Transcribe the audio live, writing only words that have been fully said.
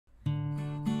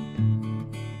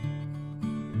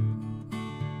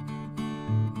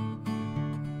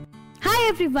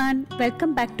everyone,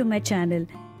 welcome back to my channel.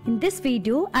 In this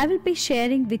video, I will be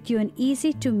sharing with you an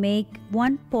easy to make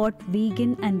one-pot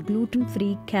vegan and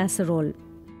gluten-free casserole.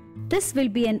 This will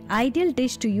be an ideal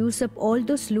dish to use up all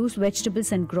those loose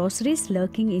vegetables and groceries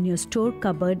lurking in your store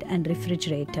cupboard and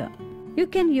refrigerator. You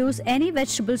can use any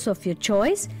vegetables of your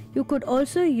choice. You could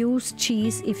also use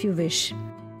cheese if you wish.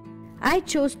 I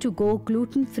chose to go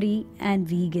gluten-free and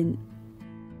vegan.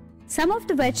 Some of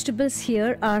the vegetables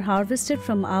here are harvested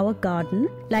from our garden,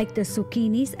 like the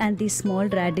zucchinis and the small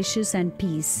radishes and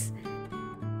peas.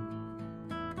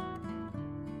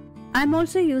 I'm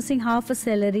also using half a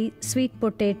celery, sweet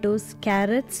potatoes,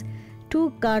 carrots, 2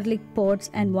 garlic pods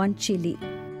and 1 chili.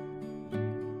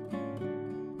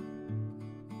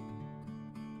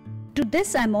 To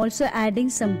this I'm also adding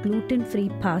some gluten-free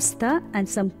pasta and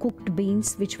some cooked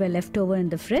beans which were left over in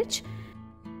the fridge,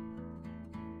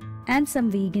 and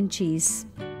some vegan cheese.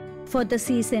 For the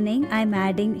seasoning, I'm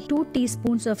adding 2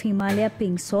 teaspoons of Himalaya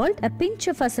pink salt, a pinch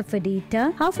of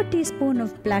asafoetida, half a teaspoon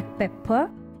of black pepper,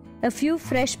 a few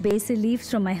fresh basil leaves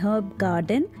from my herb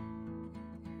garden,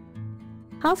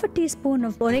 half a teaspoon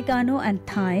of oregano and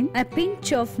thyme, a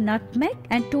pinch of nutmeg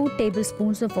and 2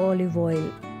 tablespoons of olive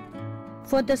oil.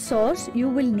 For the sauce, you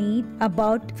will need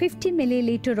about 50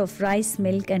 ml of rice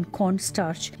milk and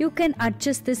cornstarch. You can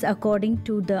adjust this according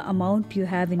to the amount you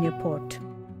have in your pot.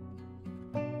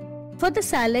 For the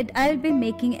salad, I will be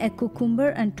making a cucumber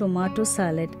and tomato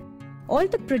salad. All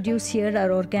the produce here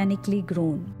are organically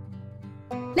grown.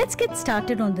 Let's get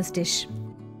started on this dish.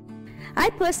 I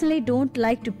personally don't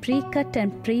like to pre-cut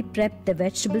and pre-prep the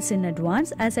vegetables in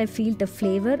advance, as I feel the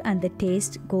flavor and the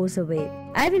taste goes away.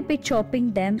 I will be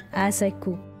chopping them as I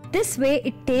cook. This way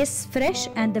it tastes fresh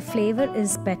and the flavor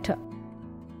is better.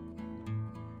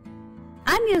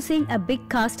 I'm using a big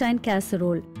cast iron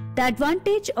casserole. The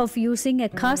advantage of using a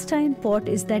cast iron pot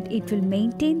is that it will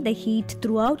maintain the heat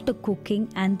throughout the cooking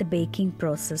and the baking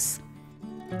process.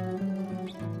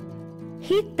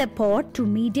 Heat the pot to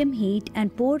medium heat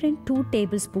and pour in 2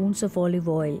 tablespoons of olive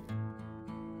oil.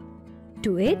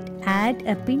 To it, add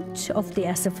a pinch of the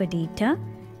asafoetida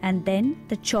and then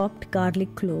the chopped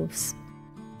garlic cloves.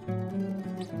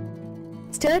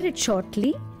 Stir it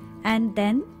shortly and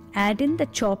then add in the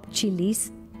chopped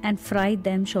chilies and fry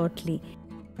them shortly.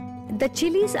 The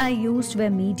chilies I used were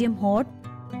medium hot.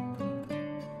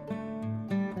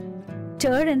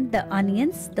 Stir in the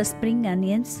onions, the spring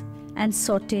onions, and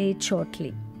saute it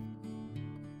shortly.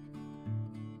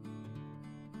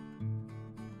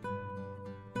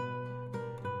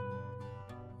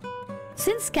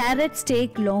 Since carrots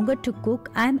take longer to cook,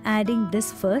 I am adding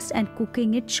this first and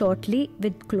cooking it shortly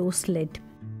with closed lid.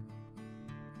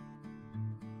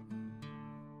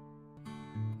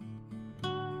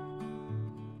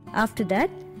 After that,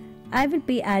 I will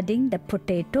be adding the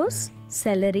potatoes,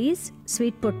 celeries,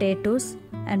 sweet potatoes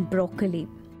and broccoli.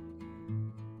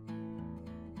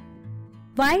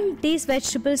 While these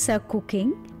vegetables are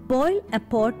cooking, boil a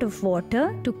pot of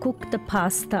water to cook the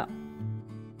pasta.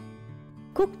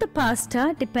 Cook the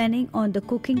pasta depending on the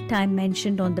cooking time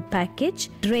mentioned on the package.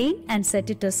 Drain and set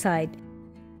it aside.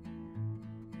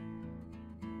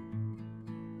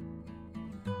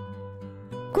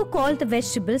 Cook all the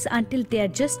vegetables until they are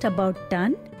just about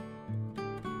done.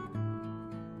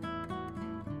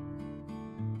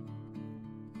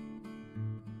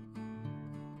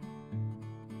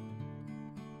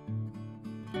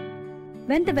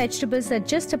 When the vegetables are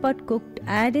just about cooked,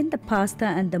 add in the pasta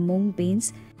and the moong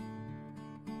beans.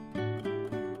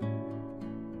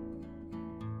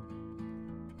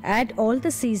 Add all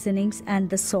the seasonings and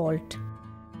the salt.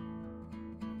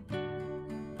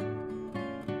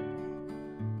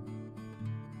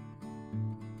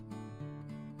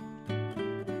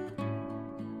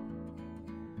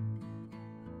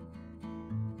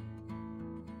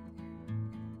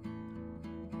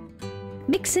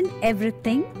 Mix in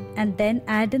everything and then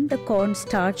add in the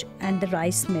cornstarch and the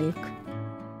rice milk.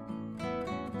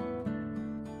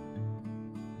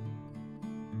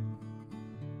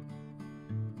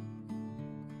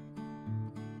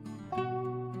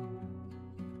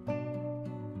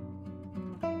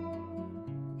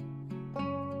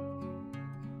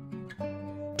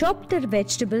 Top the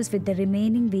vegetables with the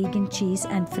remaining vegan cheese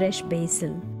and fresh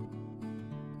basil.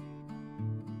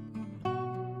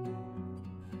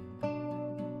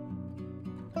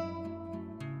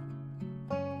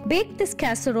 Bake this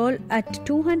casserole at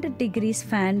 200 degrees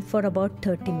fan for about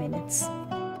 30 minutes.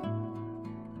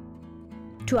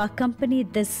 To accompany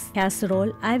this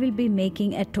casserole, I will be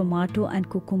making a tomato and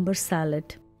cucumber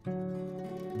salad.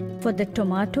 For the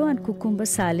tomato and cucumber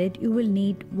salad, you will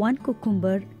need 1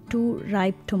 cucumber, 2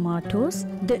 ripe tomatoes,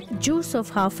 the juice of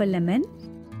half a lemon,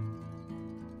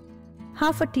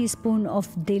 half a teaspoon of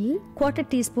dill, quarter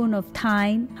teaspoon of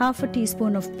thyme, half a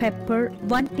teaspoon of pepper,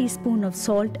 1 teaspoon of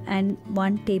salt and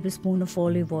 1 tablespoon of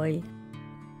olive oil.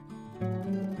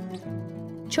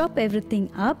 Chop everything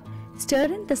up, stir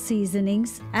in the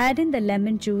seasonings, add in the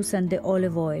lemon juice and the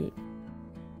olive oil.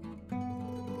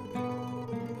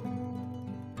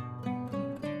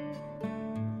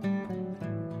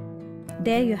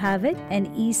 There you have it,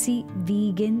 an easy,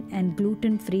 vegan and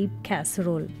gluten-free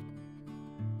casserole.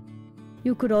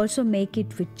 You could also make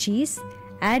it with cheese,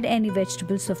 add any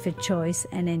vegetables of your choice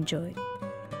and enjoy.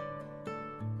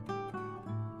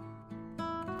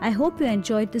 I hope you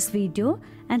enjoyed this video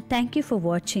and thank you for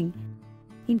watching.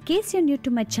 In case you're new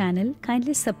to my channel,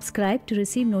 kindly subscribe to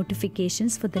receive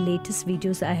notifications for the latest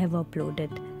videos I have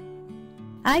uploaded.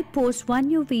 I post one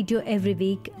new video every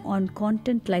week on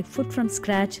content like food from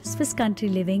scratch, Swiss country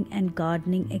living and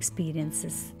gardening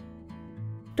experiences.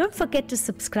 Don't forget to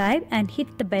subscribe and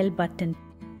hit the bell button.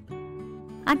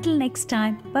 Until next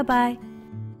time, bye-bye.